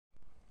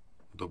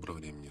Доброго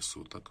времени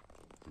суток.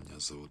 Меня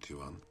зовут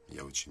Иван.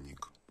 Я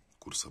ученик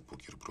курса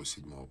Покер про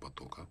 7-го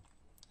потока.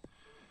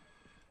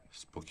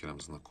 С покером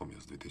знаком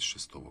я с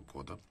 2006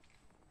 года.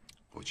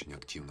 Очень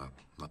активно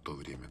на то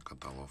время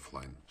катал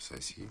офлайн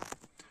сессии.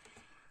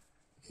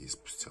 И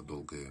спустя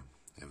долгое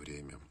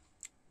время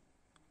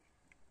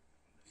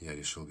я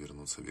решил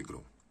вернуться в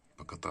игру.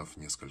 Покатав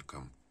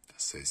несколько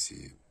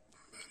сессий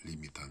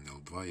лимита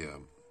L2,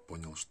 я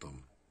понял, что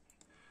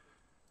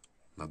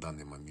на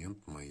данный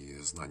момент мои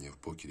знания в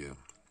покере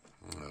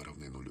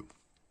равны нулю.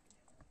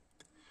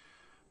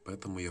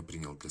 Поэтому я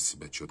принял для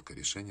себя четкое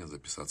решение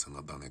записаться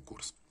на данный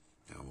курс.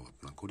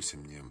 На курсе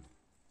мне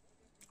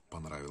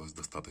понравилось,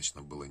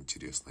 достаточно было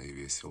интересно и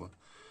весело.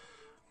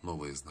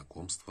 Новые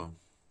знакомства,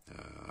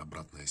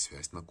 обратная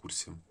связь на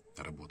курсе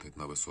работает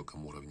на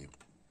высоком уровне.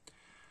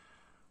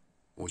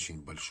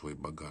 Очень большой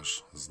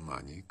багаж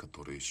знаний,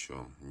 которые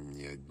еще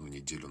не одну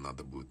неделю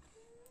надо будет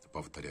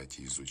повторять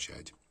и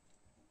изучать.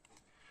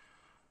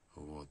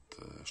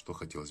 Что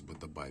хотелось бы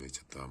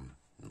добавить, это,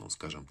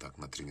 скажем так,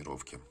 на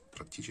тренировке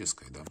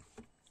практической,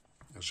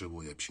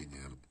 живое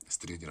общение с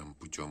тренером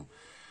путем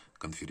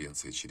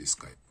конференции через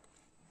Skype.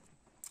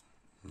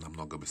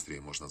 Намного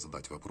быстрее можно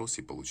задать вопрос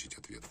и получить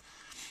ответ,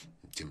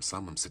 тем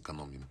самым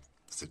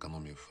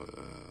сэкономив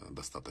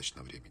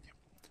достаточно времени.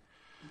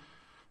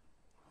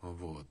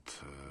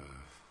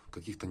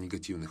 Каких-то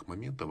негативных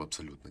моментов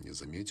абсолютно не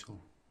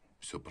заметил.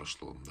 Все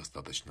прошло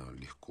достаточно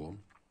легко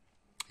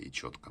и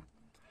четко.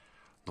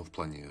 Но в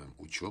плане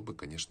учебы,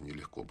 конечно,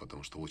 нелегко,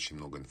 потому что очень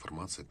много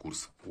информации,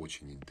 курс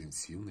очень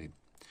интенсивный.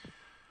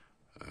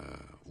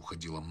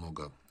 Уходило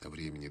много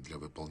времени для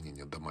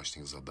выполнения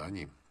домашних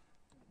заданий.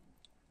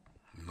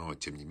 Но,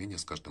 тем не менее,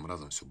 с каждым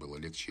разом все было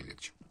легче и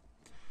легче.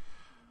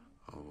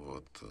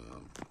 В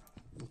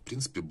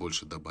принципе,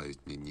 больше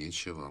добавить мне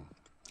нечего.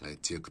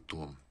 Те,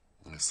 кто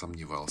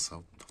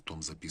сомневался в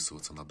том,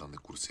 записываться на данный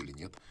курс или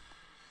нет,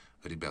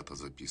 ребята,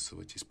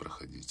 записывайтесь,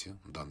 проходите.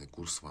 Данный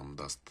курс вам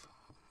даст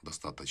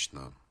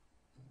достаточно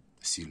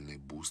сильный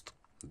буст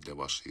для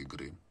вашей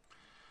игры.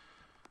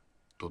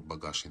 Тот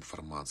багаж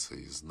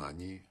информации и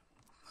знаний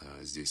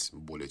здесь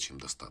более чем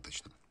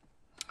достаточно.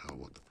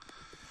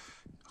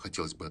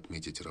 Хотелось бы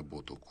отметить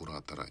работу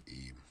куратора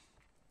и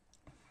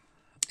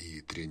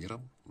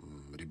тренера.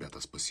 Ребята,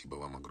 спасибо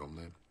вам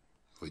огромное.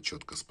 Вы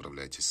четко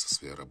справляетесь со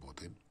своей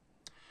работой.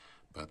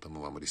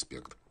 Поэтому вам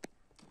респект.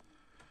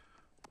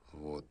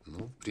 В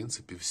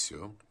принципе,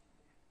 все.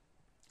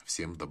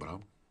 Всем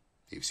добра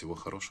и всего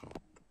хорошего.